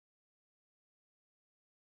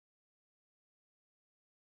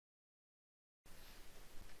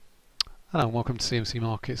Hello and welcome to CMC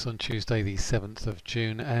Markets on Tuesday the 7th of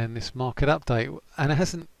June and this market update. And it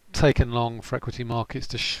hasn't taken long for equity markets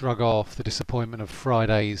to shrug off the disappointment of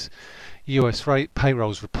Friday's US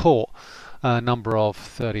payrolls report, a number of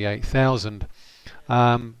 38,000.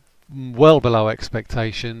 Well below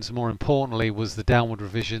expectations. More importantly was the downward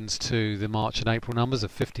revisions to the March and April numbers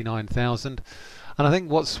of 59,000. And I think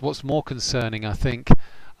what's more concerning,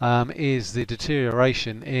 is the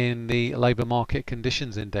deterioration in the labour market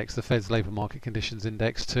conditions index, the Fed's labour market conditions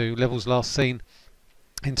index, to levels last seen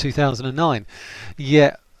in 2009.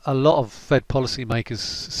 Yet a lot of Fed policymakers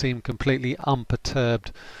seem completely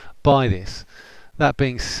unperturbed by this. That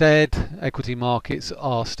being said, equity markets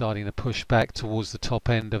are starting to push back towards the top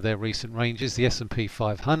end of their recent ranges. The S&P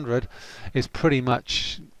 500 is pretty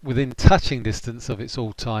much within touching distance of its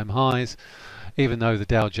all-time highs, even though the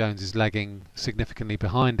Dow Jones is lagging significantly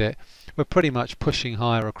behind it. We're pretty much pushing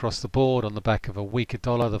higher across the board on the back of a weaker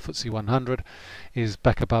dollar. The FTSE 100 is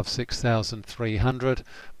back above 6,300.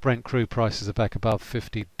 Brent crude prices are back above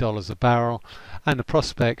 $50 a barrel. And the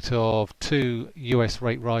prospect of 2 US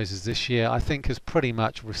rate rises this year, I think, has pretty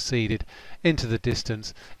much receded into the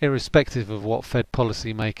distance, irrespective of what Fed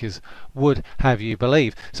policymakers would have you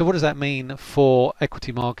believe. So what does that mean for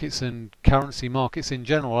equity markets and currency markets in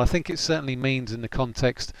general? I think it certainly means, in the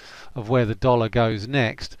context of where the dollar goes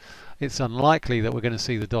next, it's unlikely that we're going to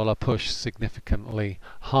see the dollar push significantly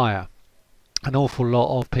higher. An awful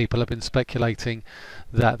lot of people have been speculating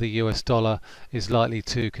that the US dollar is likely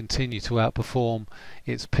to continue to outperform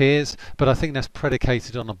its peers, but I think that's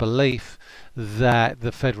predicated on a belief that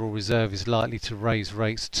the Federal Reserve is likely to raise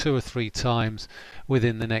rates 2 or 3 times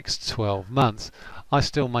within the next 12 months. I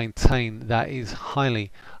still maintain that is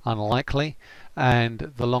highly unlikely,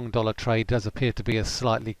 and the long dollar trade does appear to be a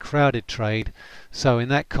slightly crowded trade. So in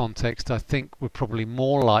that context, I think we're probably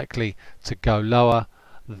more likely to go lower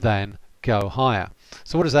than go higher.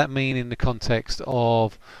 So what does that mean in the context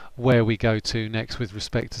of where we go to next with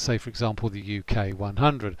respect to, say, for example, the UK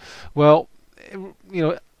 100? Well,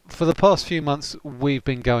 for the past few months we've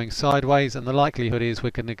been going sideways, and the likelihood is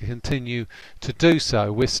we're going to continue to do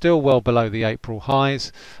so. We're still well below the April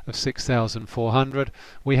highs of 6,400.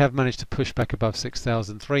 We have managed to push back above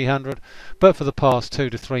 6,300, but for the past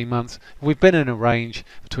 2 to 3 months we've been in a range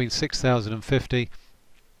between 6,050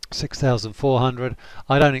 6,400.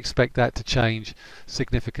 I don't expect that to change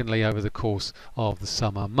significantly over the course of the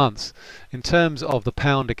summer months. In terms of the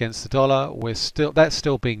pound against the dollar, that's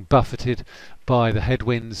still being buffeted by the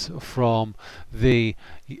headwinds from the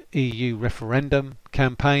EU referendum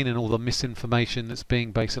campaign and all the misinformation that's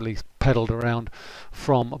being basically peddled around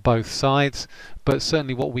from both sides. But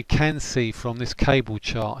certainly what we can see from this cable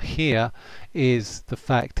chart here is the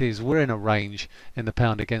fact is we're in a range in the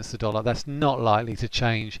pound against the dollar. That's not likely to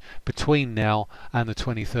change between now and the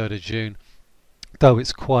 23rd of June, though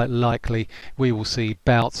it's quite likely we will see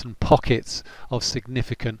bouts and pockets of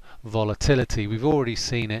significant volatility. We've already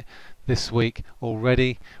seen it this week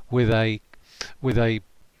already with a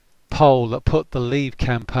poll that put the Leave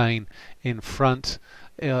campaign in front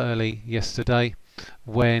early yesterday,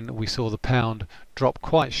 when we saw the pound drop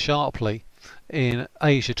quite sharply in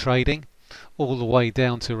Asia trading, all the way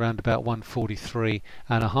down to around about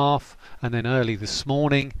 143.5, and then early this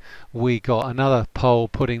morning we got another poll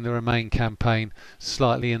putting the Remain campaign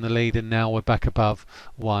slightly in the lead, and now we're back above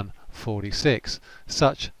 146.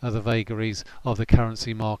 Such are the vagaries of the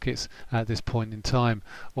currency markets at this point in time.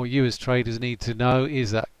 What you as traders need to know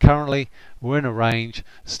is that currently we're in a range.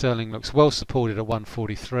 Sterling looks well supported at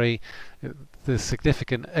 143. The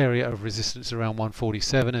significant area of resistance around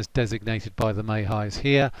 147 as designated by the May highs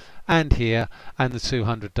here, and the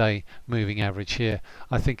 200-day moving average here.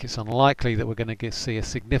 I think it's unlikely that we're going to see a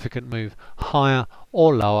significant move higher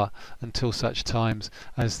or lower until such times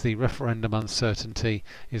as the referendum uncertainty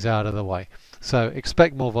is out of the way. So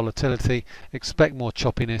expect more volatility, expect more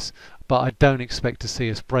choppiness, but I don't expect to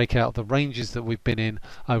see us break out the ranges that we've been in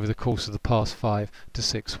over the course of the past 5 to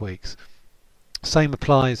 6 weeks. Same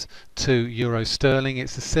applies to euro sterling.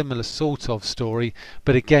 It's a similar sort of story,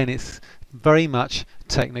 but again it's very much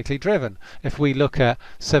technically driven. If we look at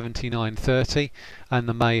 79.30 and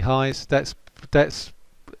the May highs, that's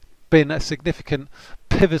been a significant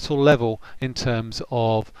pivotal level in terms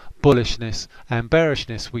of bullishness and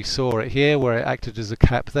bearishness. We saw it here where it acted as a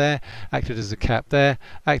cap there, acted as a cap there,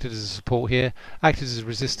 acted as a support here, acted as a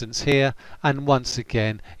resistance here, and once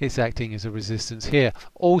again it's acting as a resistance here.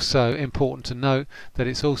 Also important to note that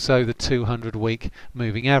it's also the 200-week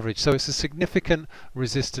moving average, so it's a significant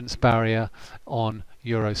resistance barrier on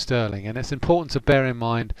euro sterling, and it's important to bear in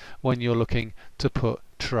mind when you're looking to put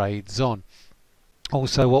trades on.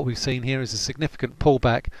 Also, what we've seen here is a significant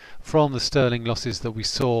pullback from the sterling losses that we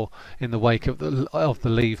saw in the wake of the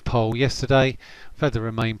Leave poll yesterday. We've had the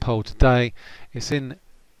Remain poll today. It's in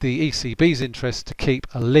the ECB's interest to keep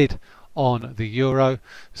a lid on the euro,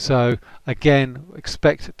 so again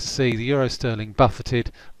expect to see the euro sterling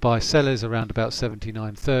buffeted by sellers around about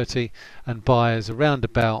 79.30 and buyers around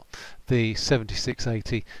about the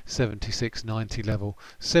 76.80, 76.90 level.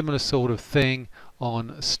 Similar sort of thing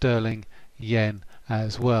on sterling yen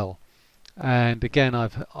as well. And again, I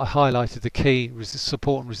highlighted the key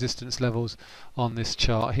support and resistance levels on this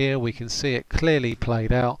chart here. We can see it clearly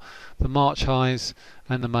played out. The March highs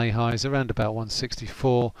and the May highs around about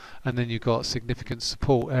 164, and then you've got significant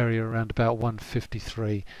support area around about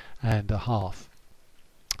 153 and a half.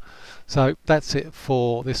 So that's it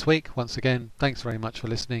for this week. Once again, thanks very much for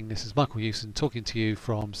listening. This is Michael Hewson talking to you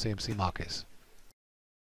from CMC Markets.